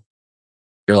Burrow,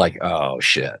 you're like, oh,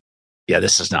 shit. Yeah,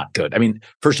 this is not good. I mean,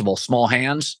 first of all, small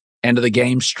hands, end of the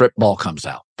game, strip ball comes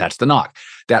out. That's the knock.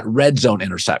 That red zone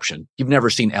interception, you've never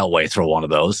seen Elway throw one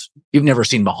of those. You've never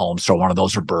seen Mahomes throw one of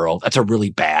those or Burrow. That's a really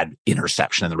bad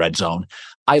interception in the red zone.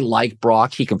 I like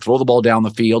Brock. He can throw the ball down the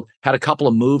field. Had a couple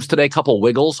of moves today, a couple of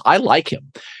wiggles. I like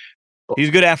him. He's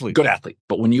a good athlete. Good athlete.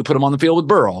 But when you put him on the field with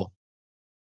Burrow,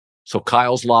 so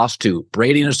Kyle's lost to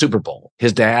Brady in a Super Bowl.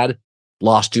 His dad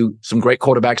lost to some great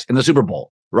quarterbacks in the Super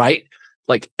Bowl, right?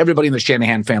 Like everybody in the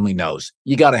Shanahan family knows,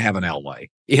 you got to have an Elway.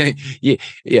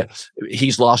 Yeah,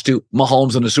 he's lost to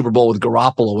Mahomes in the Super Bowl with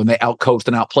Garoppolo when they outcoached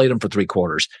and outplayed him for 3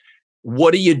 quarters.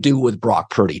 What do you do with Brock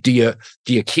Purdy? Do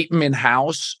you keep him in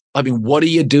house? I mean, what do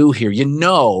you do here? You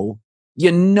know,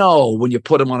 when you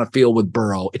put him on a field with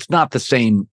Burrow, it's not the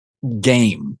same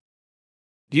game.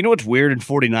 Do you know what's weird in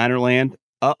 49er land?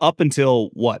 Up until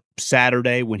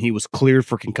Saturday when he was cleared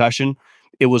for concussion,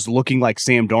 it was looking like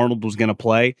Sam Darnold was going to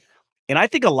play. And I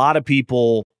think a lot of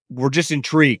people were just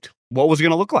intrigued what was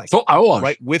going to look like. So I was.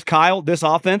 Right? With Kyle, this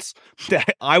offense,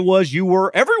 I was, you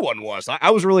were, everyone was. I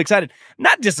was really excited.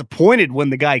 Not disappointed when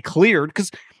the guy cleared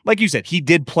because, like you said, he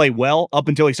did play well up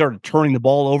until he started turning the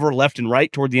ball over left and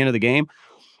right toward the end of the game.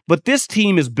 But this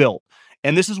team is built,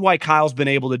 and this is why Kyle's been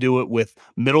able to do it with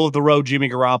middle-of-the-road Jimmy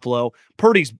Garoppolo.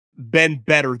 Purdy's been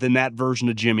better than that version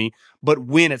of Jimmy, but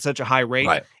win at such a high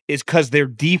rate is because their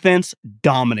defense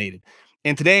dominated.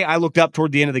 And today I looked up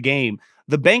toward the end of the game.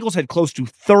 The Bengals had close to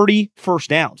 30 first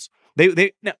downs.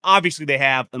 They obviously they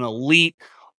have an elite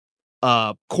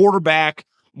quarterback,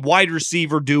 wide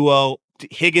receiver duo.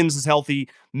 Higgins is healthy.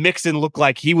 Mixon looked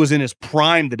like he was in his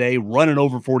prime today, running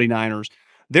over 49ers.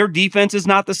 Their defense is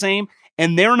not the same,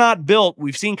 and they're not built.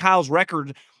 We've seen Kyle's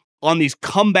record on these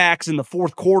comebacks in the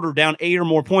fourth quarter down 8 or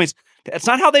more points. That's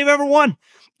not how they've ever won.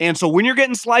 And so when you're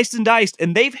getting sliced and diced,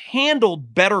 and they've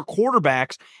handled better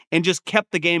quarterbacks and just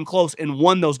kept the game close and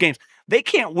won those games. They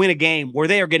can't win a game where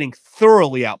they are getting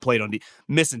thoroughly outplayed on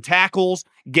missing tackles,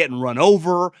 getting run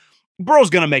over.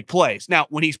 Burrow's going to make plays. Now,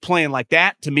 when he's playing like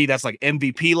that, to me, that's like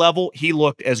MVP level. He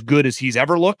looked as good as he's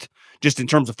ever looked, just in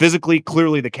terms of physically.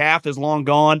 Clearly, the calf is long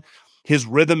gone. His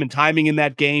rhythm and timing in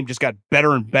that game just got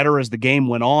better and better as the game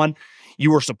went on.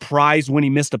 You were surprised when he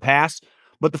missed a pass.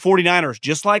 But the 49ers,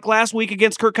 just like last week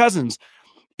against Kirk Cousins,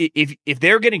 if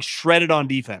they're getting shredded on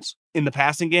defense in the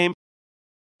passing game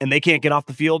and they can't get off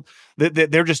the field,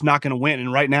 they're just not going to win.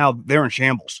 And right now, they're in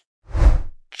shambles.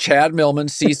 Chad Millman,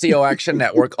 CCO Action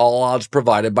Network, all odds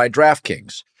provided by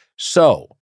DraftKings.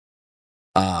 So,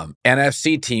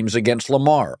 NFC teams against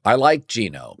Lamar. I like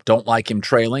Geno. Don't like him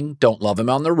trailing. Don't love him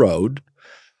on the road.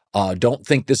 Don't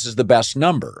think this is the best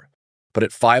number. But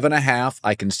at 5.5,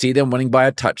 I can see them winning by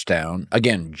a touchdown.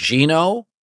 Again, Geno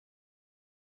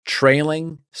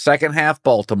trailing second half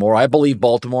Baltimore. I believe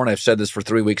Baltimore, and I've said this for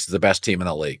 3 weeks, is the best team in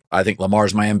the league. I think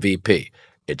Lamar's my MVP.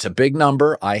 It's a big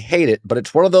number. I hate it, but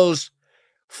it's one of those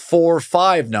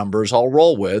 4-5 numbers I'll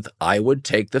roll with. I would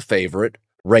take the favorite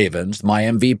Ravens, my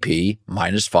MVP,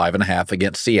 minus 5.5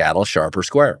 against Seattle, sharp or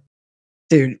square.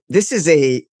 Dude, this is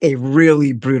a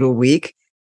really brutal week.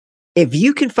 If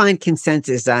you can find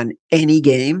consensus on any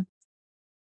game,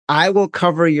 I will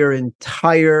cover your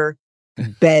entire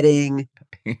betting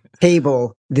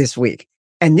table this week.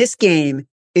 And this game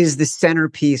is the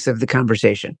centerpiece of the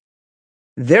conversation.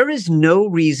 There is no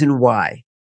reason why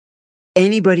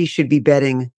anybody should be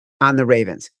betting on the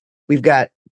Ravens. We've got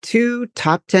 2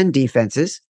 top 10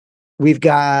 defenses. We've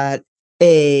got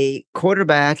a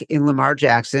quarterback in Lamar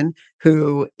Jackson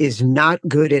who is not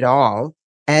good at all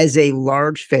as a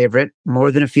large favorite, more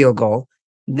than a field goal.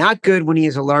 Not good when he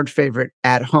is a large favorite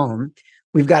at home.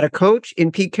 We've got a coach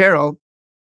in Pete Carroll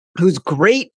who's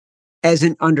great as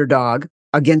an underdog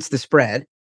against the spread.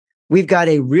 We've got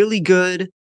a really good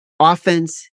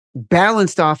offense,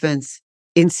 balanced offense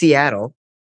in Seattle.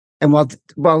 And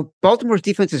while Baltimore's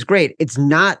defense is great, it's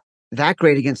not that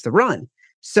great against the run.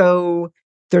 So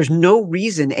there's no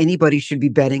reason anybody should be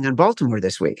betting on Baltimore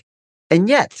this week. And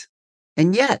yet,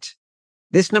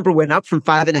 this number went up from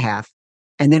 5.5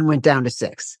 and then went down to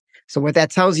 6. So what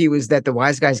that tells you is that the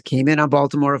wise guys came in on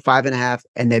Baltimore at 5.5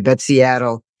 and they bet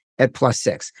Seattle at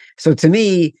 +6. So to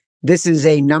me, this is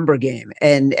a number game,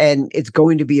 and it's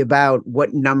going to be about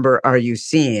what number are you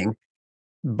seeing.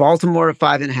 Baltimore at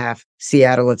 5.5,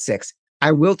 Seattle at 6.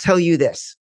 I will tell you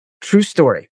this, true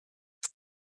story.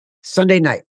 Sunday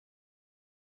night,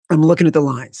 I'm looking at the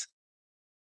lines.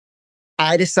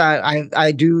 I decide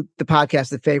I do the podcast,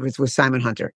 The Favorites, with Simon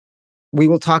Hunter. We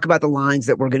will talk about the lines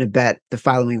that we're going to bet the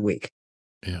following week.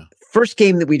 Yeah. First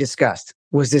game that we discussed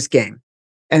was this game.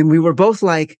 And we were both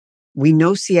like, we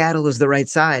know Seattle is the right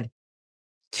side.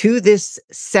 To this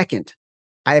second,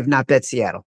 I have not bet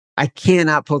Seattle. I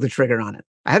cannot pull the trigger on it.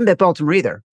 I haven't bet Baltimore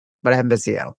either, but I haven't bet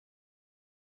Seattle.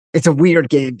 It's a weird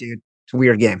game, dude. It's a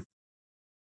weird game.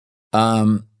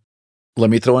 Let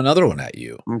me throw another one at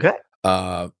you. Okay.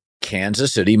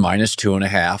 Kansas City minus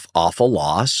 2.5 off a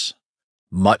loss.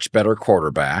 Much better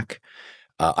quarterback.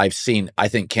 I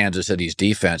think Kansas City's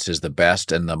defense is the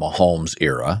best in the Mahomes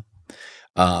era.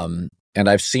 And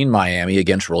I've seen Miami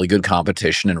against really good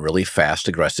competition and really fast,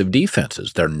 aggressive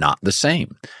defenses. They're not the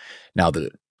same. Now,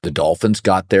 the The Dolphins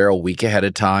got there a week ahead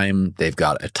of time. They've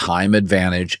got a time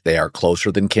advantage. They are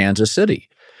closer than Kansas City.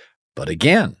 But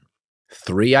again,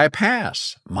 3 I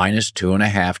pass.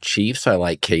 -2.5 Chiefs. I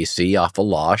like KC off a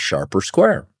loss, sharp or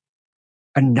square.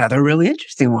 Another really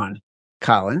interesting one,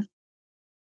 Colin.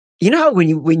 You know how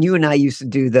when you and I used to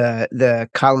do the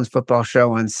Colin's football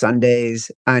show on Sundays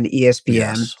on ESPN,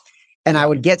 Yes. and I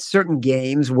would get certain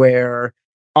games where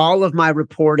all of my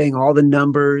reporting, all the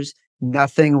numbers,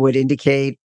 nothing would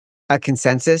indicate a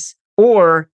consensus,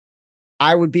 or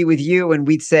I would be with you and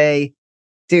we'd say,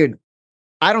 dude,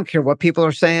 I don't care what people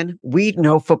are saying. We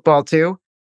know football too.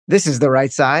 This is the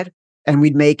right side. And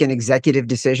we'd make an executive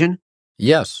decision.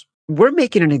 Yes. We're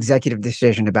making an executive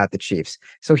decision about the Chiefs.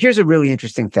 So here's a really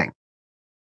interesting thing.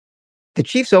 The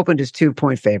Chiefs opened as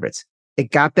 2-point favorites.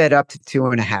 It got bet up to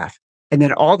 2.5. And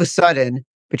then all of a sudden,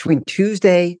 between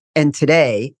Tuesday and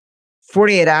today,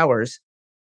 48 hours,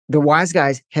 the wise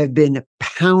guys have been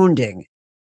pounding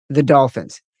the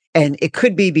Dolphins. And it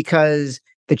could be because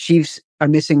the Chiefs are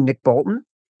missing Nick Bolton.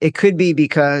 It could be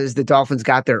because the Dolphins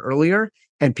got there earlier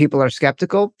and people are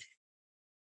skeptical.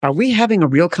 Are we having a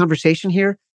real conversation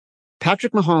here?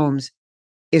 Patrick Mahomes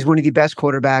is one of the best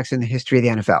quarterbacks in the history of the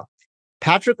NFL.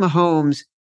 Patrick Mahomes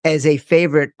as a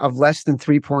favorite of less than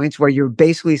 3 points, where you're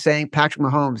basically saying Patrick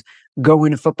Mahomes go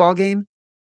win a football game.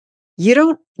 You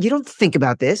don't think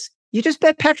about this. You just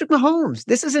bet Patrick Mahomes.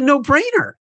 This is a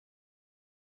no-brainer.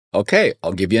 Okay,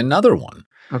 I'll give you another one.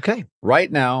 Okay.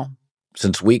 Right now,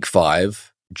 since week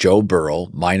 5, Joe Burrow,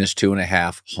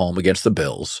 -2.5 home against the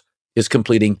Bills, is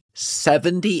completing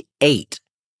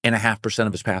 78.5%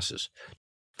 of his passes.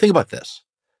 Think about this.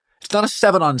 It's not a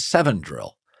 7-on-7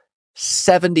 drill.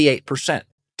 78%.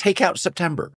 Take out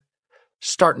September.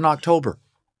 Start in October.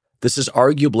 This is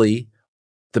arguably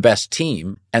the best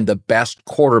team and the best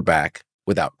quarterback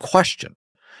without question.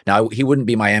 Now, he wouldn't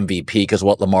be my MVP because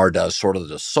what Lamar does, sort of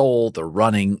the soul, the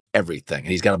running, everything. And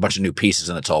he's got a bunch of new pieces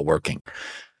and it's all working.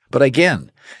 But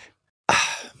again,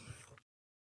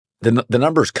 the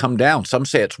numbers come down. Some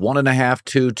say it's 1.5,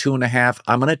 2, 2.5.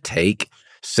 I'm going to take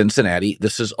Cincinnati.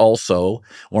 This is also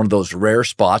one of those rare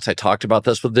spots. I talked about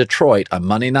this with Detroit on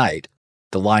Monday night.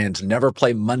 The Lions never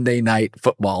play Monday night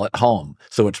football at home,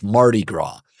 so it's Mardi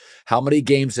Gras. How many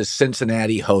games has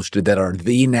Cincinnati hosted that are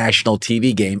the national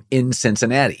TV game in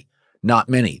Cincinnati? Not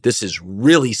many. This is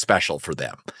really special for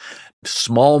them.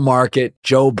 Small market,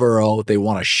 Joe Burrow, they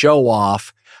want to show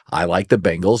off. I like the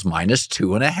Bengals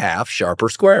 -2.5, sharp or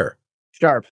square.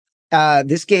 Sharp.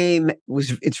 This game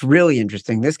it's really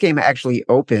interesting. This game actually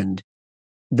opened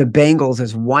the Bengals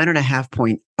as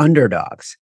 1.5-point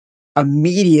underdogs.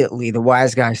 Immediately, the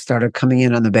wise guys started coming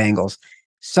in on the Bengals.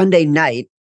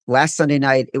 Last Sunday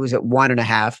night, it was at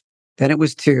 1.5. Then it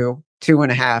was 2,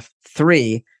 2.5,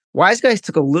 3. Wise guys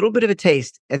took a little bit of a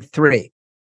taste at 3,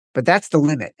 but that's the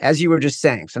limit. As you were just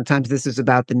saying, sometimes this is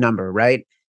about the number, right?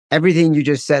 Everything you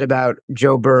just said about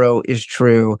Joe Burrow is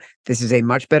true. This is a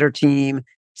much better team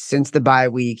since the bye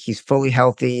week. He's fully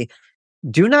healthy.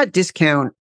 Do not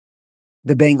discount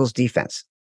the Bengals defense.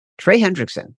 Trey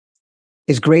Hendrickson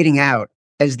is grading out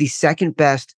as the second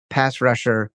best pass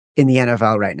rusher in the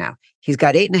NFL right now. He's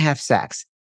got 8.5 sacks,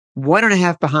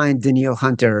 1.5 behind Danielle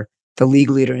Hunter, the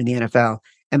league leader in the NFL.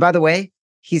 And by the way,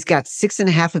 he's got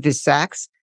 6.5 of his sacks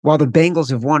while the Bengals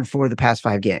have won 4 of the past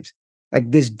 5 games. Like,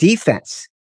 this defense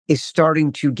is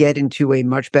starting to get into a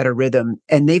much better rhythm,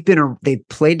 and they've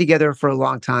played together for a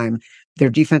long time.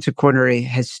 Their defensive coordinator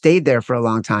has stayed there for a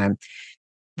long time.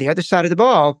 The other side of the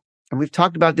ball, and we've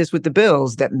talked about this with the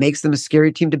Bills, that makes them a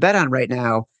scary team to bet on right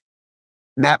now.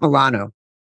 Matt Milano,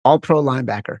 all-pro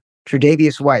linebacker.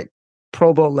 Tre'Davious White,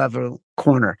 Pro Bowl level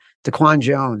corner. Daquan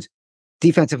Jones,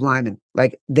 defensive lineman.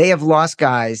 Like, they have lost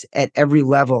guys at every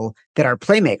level that are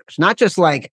playmakers. Not just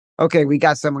like, okay, we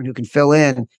got someone who can fill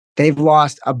in. They've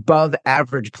lost above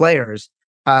average players.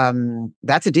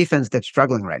 That's a defense that's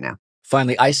struggling right now.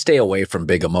 Finally, I stay away from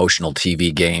big emotional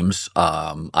TV games.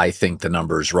 I think the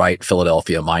number's right.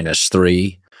 Philadelphia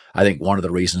 -3. I think one of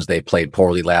the reasons they played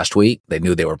poorly last week, they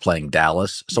knew they were playing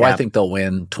Dallas. So I think they'll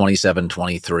win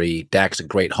 27-23. Dak's a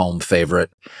great home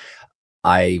favorite.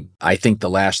 I think the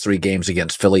last 3 games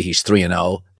against Philly, he's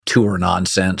 3-0. 2 are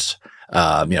nonsense.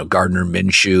 Gardner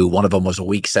Minshew, one of them was a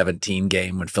week 17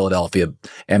 game when Philadelphia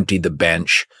emptied the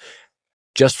bench.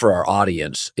 Just for our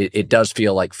audience, it does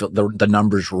feel like the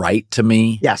number's right to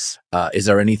me. Yes. Is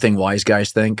there anything wise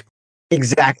guys think?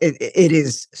 Exactly. It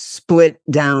is split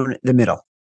down the middle.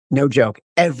 No joke.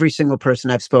 Every single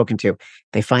person I've spoken to,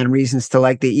 they find reasons to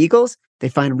like the Eagles. They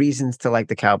find reasons to like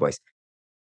the Cowboys.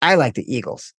 I like the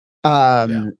Eagles.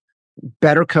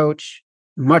 Better coach,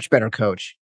 much better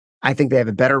coach. I think they have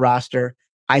a better roster.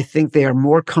 I think they are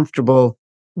more comfortable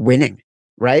winning,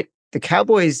 right? The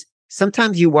Cowboys,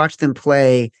 sometimes you watch them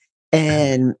play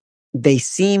and they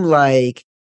seem like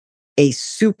a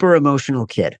super emotional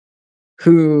kid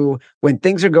who, when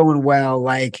things are going well,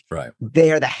 like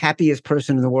they are the happiest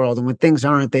person in the world. And when things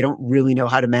aren't, they don't really know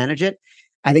how to manage it.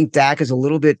 I think Dak is a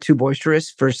little bit too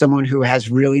boisterous for someone who has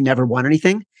really never won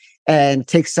anything and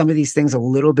takes some of these things a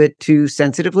little bit too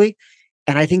sensitively.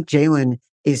 And I think Jalen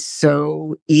is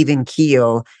so even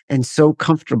keel and so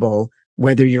comfortable,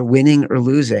 whether you're winning or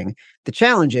losing. The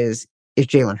challenge is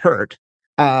Jalen hurt?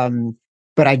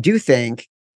 But I do think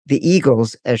the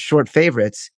Eagles as short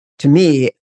favorites, to me,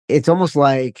 it's almost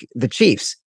like the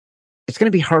Chiefs. It's going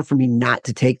to be hard for me not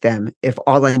to take them if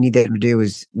all I need them to do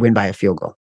is win by a field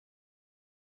goal.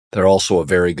 They're also a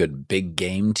very good big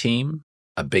game team,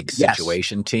 a big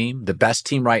situation team. The best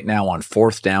team right now on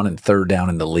 4th down and 3rd down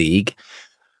in the league,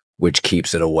 which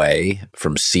keeps it away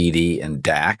from CD and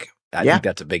Dak. I think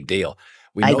that's a big deal.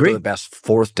 We know they're the best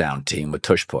 4th down team with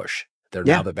tush push. They're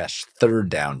now the best 3rd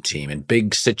down team in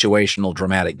big situational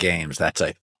dramatic games. That's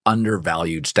a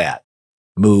undervalued stat.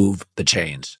 Move the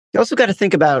chains. You also got to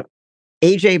think about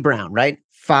A.J. Brown, right?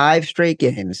 5 straight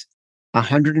games,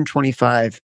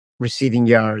 125 receiving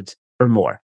yards or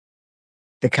more.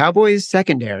 The Cowboys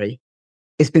secondary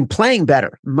has been playing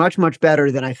better, much, much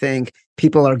better than I think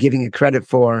people are giving it credit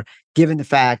for, given the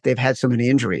fact they've had so many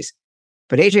injuries.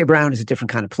 But A.J. Brown is a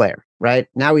different kind of player, right?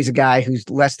 Now he's a guy who's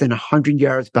less than 100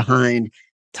 yards behind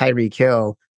Tyreek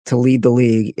Hill to lead the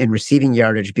league in receiving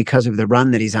yardage because of the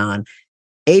run that he's on.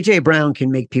 A.J. Brown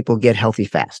can make people get healthy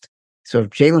fast. So if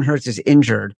Jalen Hurts is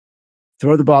injured,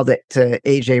 throw the ball to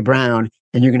A.J. Brown,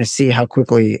 and you're going to see how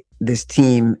quickly this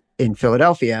team in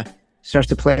Philadelphia starts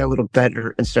to play a little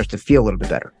better and starts to feel a little bit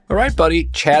better. All right, buddy.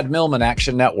 Chad Millman,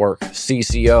 Action Network,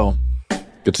 CCO.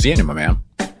 Good seeing you, my man.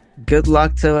 Good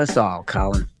luck to us all,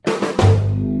 Colin.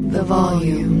 The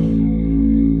Volume.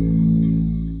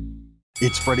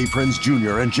 It's Freddie Prinze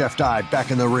Jr. and Jeff Dye back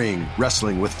in the ring.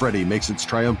 Wrestling with Freddie makes its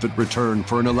triumphant return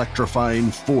for an electrifying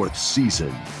 4th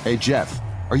season. Hey, Jeff,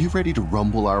 are you ready to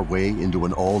rumble our way into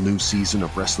an all-new season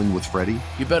of Wrestling with Freddie?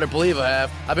 You better believe I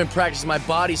have. I've been practicing my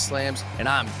body slams, and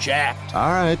I'm jacked.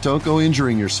 All right, don't go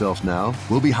injuring yourself now.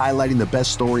 We'll be highlighting the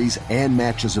best stories and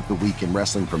matches of the week in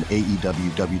wrestling from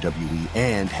AEW, WWE,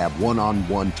 and have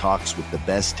one-on-one talks with the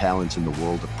best talents in the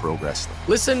world of pro wrestling.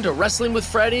 Listen to Wrestling with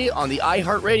Freddie on the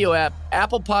iHeartRadio app,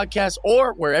 Apple Podcasts,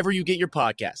 or wherever you get your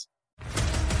podcasts.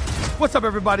 What's up,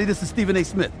 everybody? This is Stephen A.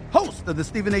 Smith, host of the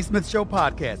Stephen A. Smith Show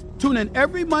podcast. Tune in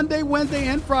every Monday, Wednesday,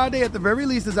 and Friday at the very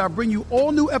least as I bring you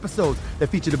all new episodes that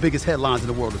feature the biggest headlines in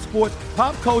the world of sports,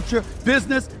 pop culture,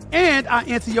 business, and I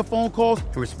answer your phone calls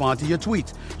and respond to your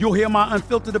tweets. You'll hear my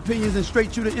unfiltered opinions and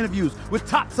straight-shooter interviews with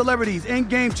top celebrities and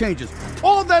game changers.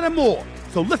 All of that and more.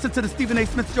 So listen to the Stephen A.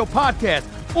 Smith Show podcast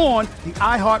on the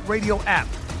iHeartRadio app,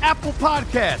 Apple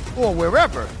Podcasts, or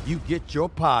wherever you get your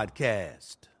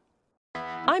podcast.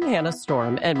 I'm Hannah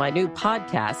Storm, and my new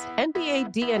podcast,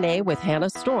 NBA DNA with Hannah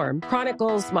Storm,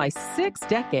 chronicles my 6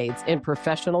 decades in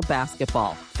professional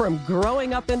basketball. From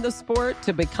growing up in the sport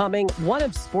to becoming one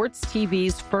of sports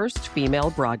TV's first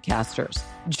female broadcasters.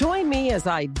 Join me as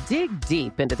I dig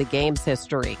deep into the game's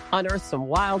history, unearth some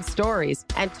wild stories,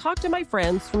 and talk to my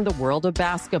friends from the world of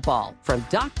basketball, from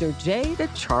Dr. J to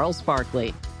Charles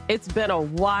Barkley. It's been a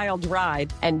wild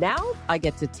ride, and now I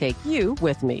get to take you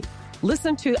with me.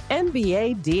 Listen to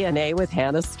NBA DNA with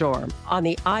Hannah Storm on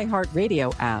the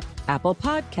iHeartRadio app, Apple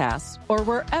Podcasts, or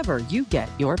wherever you get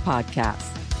your podcasts.